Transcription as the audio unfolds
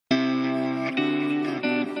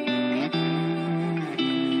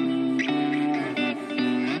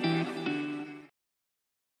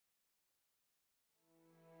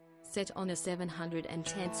Set on a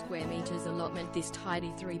 710 square meters allotment, this tidy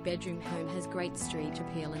 3-bedroom home has great street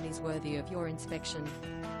appeal and is worthy of your inspection.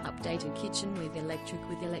 Updated kitchen with electric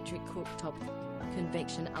cooktop,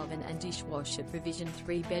 convection oven and dishwasher provision,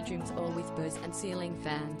 3 bedrooms all with BIRs and ceiling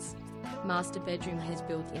fans. Master bedroom has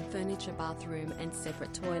built-in furniture, bathroom and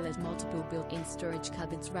separate toilet, multiple built-in storage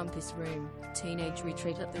cupboards. Rumpus room, teenage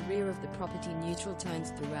retreat at the rear of the property, neutral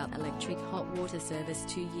tones throughout, electric hot water service,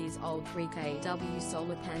 2 years old, 3 kW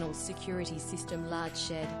solar panels, security system, large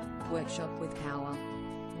shed, workshop with power,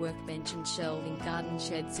 workbench and shelving, garden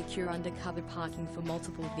shed, secure undercover parking for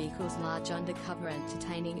multiple vehicles, large undercover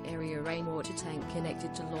entertaining area, rainwater tank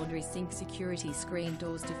connected to laundry sink, security screen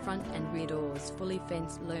doors to front and rear doors, fully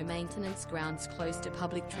fenced, low maintenance grounds close to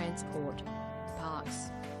public transport, parks,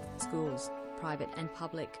 schools, private and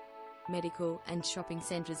public, medical and shopping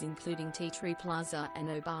centres including Tea Tree Plaza and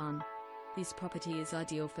Oban. This property is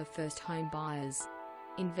ideal for first home buyers,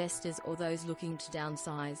 investors or those looking to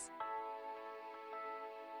downsize.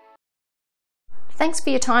 Thanks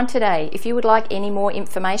for your time today. If you would like any more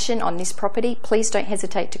information on this property, please don't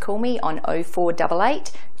hesitate to call me on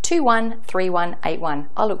 0488 213181.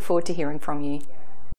 I look forward to hearing from you.